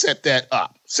 I'll set that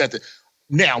up.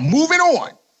 Now, moving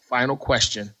on. Final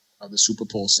question of the Super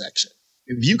Poll section.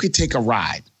 If you could take a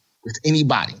ride with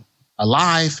anybody,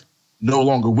 alive, no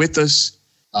longer with us,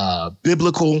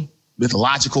 biblical,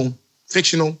 mythological,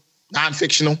 fictional,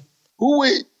 non-fictional, who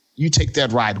would you take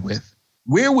that ride with?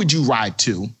 Where would you ride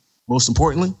to? Most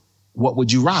importantly, what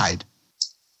would you ride?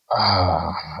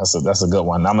 That's a good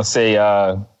one. I'm gonna say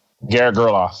Garrett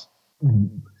Gerloff.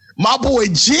 My boy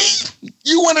G,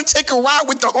 you want to take a ride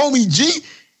with the homie G?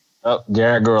 Oh,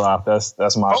 Garrett Gerloff.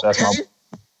 That's my.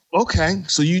 Okay,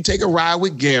 so you take a ride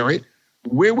with Garrett.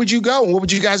 Where would you go? What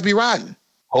would you guys be riding?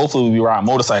 Hopefully, we'll be riding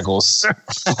motorcycles.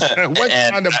 What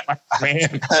kind of bike,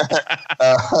 man?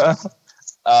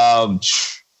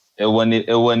 It wouldn't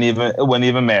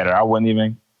even matter. I wouldn't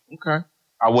even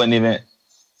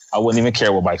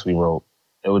care what bikes we rode.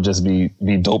 It would just be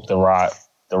dope to ride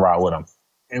with them.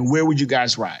 And where would you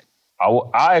guys ride?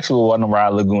 I actually would want to ride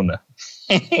Laguna.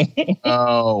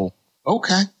 Oh,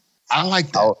 okay. I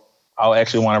like that. I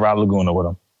actually want to ride Laguna with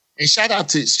him. And shout out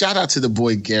to the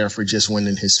boy Garrett for just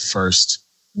winning his first.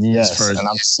 Yes, and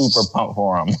I'm super pumped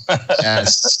for him.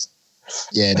 Yes.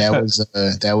 Yeah, that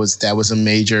was a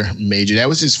major. That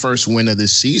was his first win of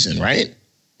this season, right?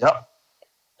 Yep.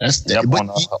 On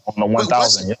the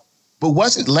 1,000. Yeah. But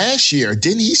wasn't last year?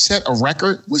 Didn't he set a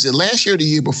record? Was it last year or the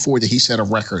year before that he set a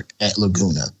record at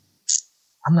Laguna?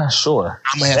 I'm not sure.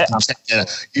 I'm gonna have to check that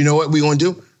out. You know what we're gonna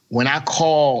do? When I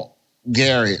call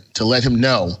Garrett to let him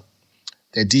know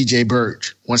that DJ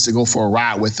Birch wants to go for a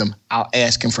ride with him, I'll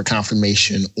ask him for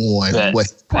confirmation on what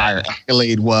his prior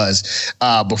accolade was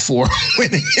before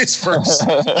winning his first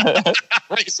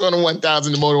race on the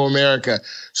 1,000 in Moto America.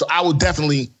 So I will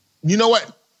definitely, you know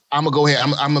what? I'm going to go ahead.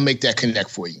 I'm going to make that connect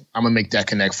for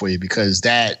you. Because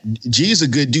G is a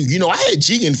good dude. You know, I had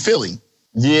G in Philly.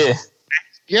 Yeah.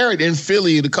 Garrett in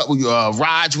Philly, a couple,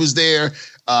 Raj was there.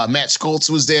 Matt Schultz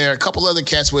was there. A couple other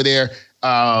cats were there.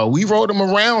 We rode them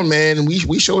around, man, and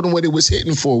we showed them what it was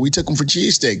hitting for. We took them for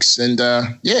cheesesteaks, and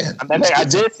yeah. I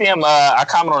did see him. I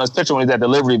commented on his picture when he was at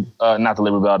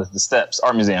the Steps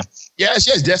Art Museum. Yes,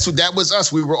 that was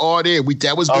us. We were all there.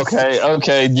 That was okay,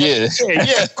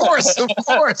 yeah, of course.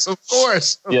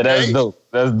 Yeah, that's dope.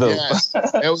 Yes,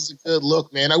 that was a good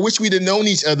look, man. I wish we'd have known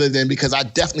each other then, because I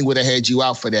definitely would have had you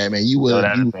out for that, man. You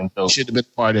should have been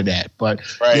part of that. But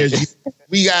right.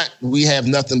 We have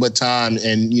nothing but time,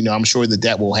 and I'm sure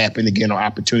that will happen again, or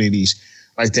opportunities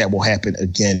like that will happen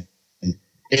again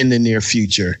in the near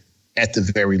future, at the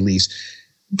very least.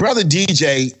 Brother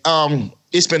DJ,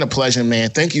 it's been a pleasure, man.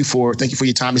 Thank you for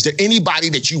your time. Is there anybody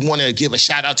that you want to give a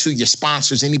shout out to? Your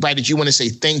sponsors? Anybody that you want to say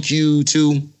thank you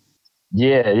to?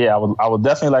 Yeah. I would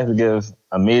definitely like to give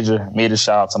a major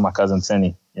shout out to my cousin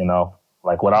Tinny.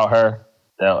 Like without her,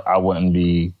 I wouldn't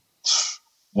be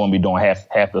doing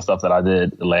half the stuff that I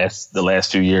did the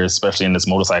last few years, especially in this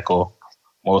motorcycle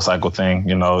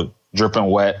thing. Dripping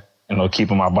wet.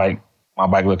 Keeping my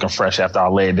bike looking fresh after I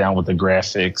lay it down with the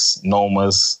graphics.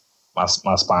 Noma's my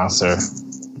sponsor.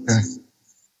 Okay.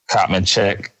 Cotman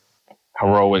Check,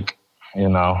 Heroic.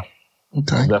 Okay.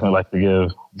 Definitely like to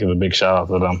give a big shout out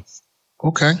to them.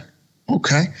 Okay.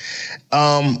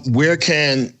 Where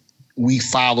can we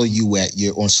follow you at?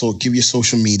 Give your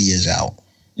social medias out.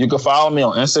 You can follow me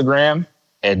on Instagram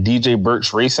at DJ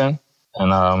Birch Racing,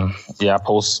 and I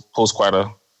post quite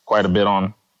a bit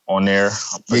on there.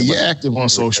 Yeah, you're active on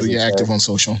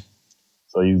social.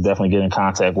 So you definitely get in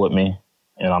contact with me,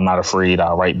 and I'm not afraid.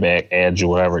 I'll write back, add you,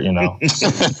 whatever.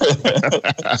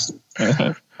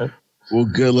 Well,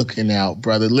 good looking out,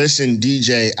 brother. Listen,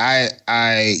 DJ, I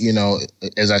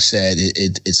as I said,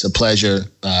 it's a pleasure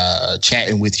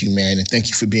chatting with you, man, and thank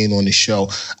you for being on the show.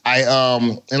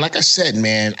 And like I said,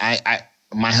 man,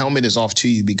 my helmet is off to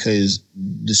you, because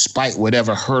despite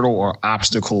whatever hurdle or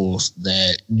obstacles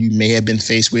that you may have been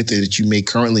faced with, or that you may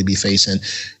currently be facing,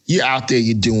 you're out there,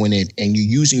 you're doing it, and you're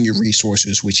using your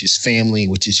resources, which is family,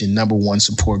 which is your number one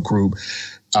support group.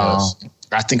 Yes.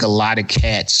 I think a lot of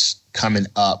cats coming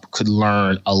up could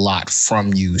learn a lot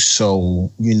from you. So,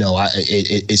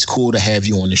 it's cool to have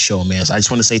you on the show, man. So I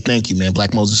just want to say thank you, man.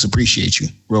 Black Moses, appreciate you.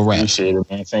 Real rap. Appreciate it,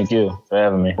 man. Thank you for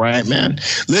having me. Right, man.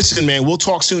 Listen, man, we'll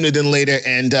talk sooner than later.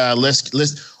 And let's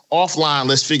offline,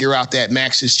 let's figure out that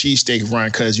Max's cheesesteak run,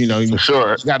 because, for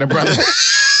sure. You got a brother.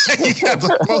 You got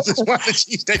Black Moses want the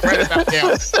cheesesteak right about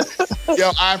now.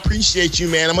 Yo, I appreciate you,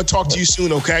 man. I'm going to talk to you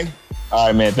soon, okay? All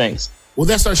right, man. Thanks. Well,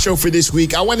 that's our show for this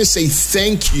week. I want to say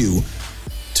thank you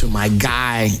to my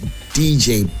guy,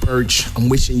 DJ Birch. I'm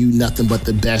wishing you nothing but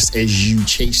the best as you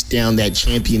chase down that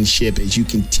championship, as you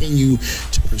continue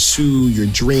to pursue your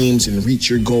dreams and reach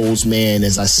your goals, man.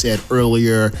 As I said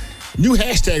earlier, new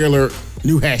hashtag alert.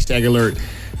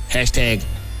 Hashtag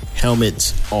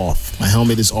helmets off. My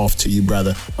helmet is off to you,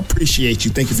 brother. Appreciate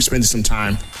you. Thank you for spending some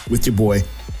time with your boy,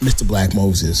 Mr. Black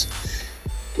Moses.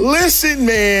 Listen,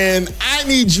 man, I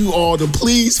need you all to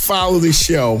please follow the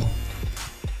show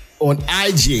on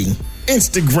IG,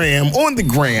 Instagram, on the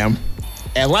gram,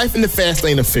 at Life in the Fast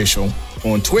Lane Official,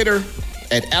 on Twitter,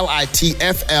 at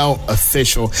LITFL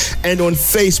Official, and on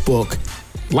Facebook,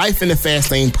 Life in the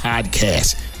Fast Lane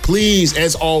Podcast. Please,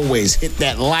 as always, hit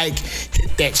that like,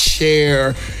 hit that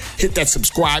share, hit that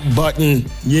subscribe button.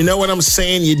 You know what I'm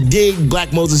saying? You dig?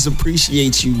 Black Moses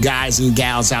appreciates you guys and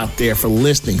gals out there for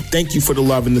listening. Thank you for the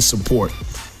love and the support.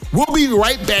 We'll be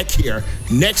right back here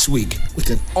next week with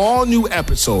an all-new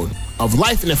episode of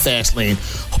Life in the Fast Lane,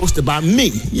 hosted by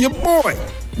me, your boy,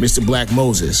 Mr. Black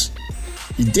Moses.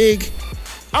 You dig?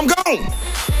 I'm gone.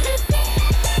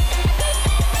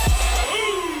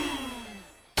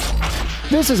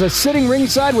 This is a Sitting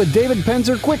Ringside with David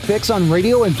Penzer Quick Fix on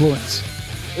Radio Influence.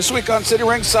 This week on Sitting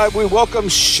Ringside, we welcome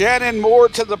Shannon Moore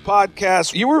to the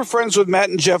podcast. You were friends with Matt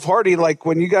and Jeff Hardy like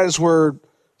when you guys were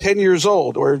 10 years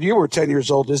old, or you were 10 years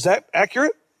old. Is that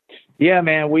accurate? Yeah,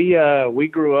 man. We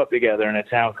grew up together in a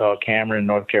town called Cameron,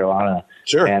 North Carolina.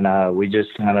 Sure. And we just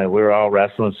we were all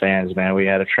wrestling fans, man. We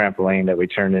had a trampoline that we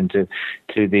turned into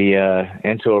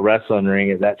a wrestling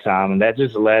ring at that time, and that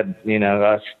just led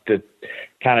us to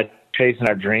kind of chasing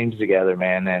our dreams together,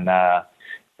 man. And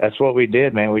that's what we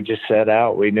did, man. We just set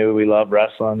out. We knew we loved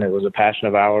wrestling. It was a passion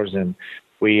of ours, and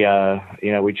we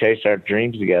chased our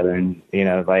dreams together. And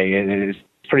it's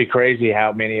pretty crazy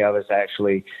how many of us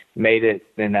actually made it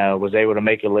and was able to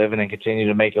make a living and continue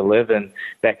to make a living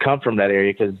that come from that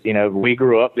area. Because, we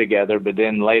grew up together, but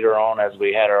then later on, as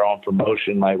we had our own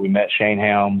promotion, like we met Shane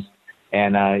Helms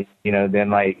and, then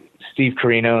like Steve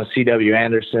Carino and C.W.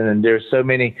 Anderson. And there's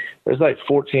like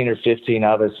 14 or 15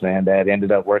 of us, man, that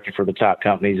ended up working for the top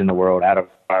companies in the world out of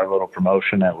our little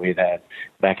promotion that we'd had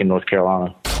back in North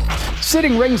Carolina.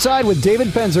 Sitting Ringside with David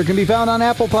Penzer can be found on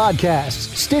Apple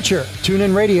Podcasts, Stitcher,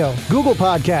 TuneIn Radio, Google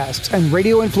Podcasts, and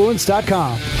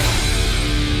RadioInfluence.com.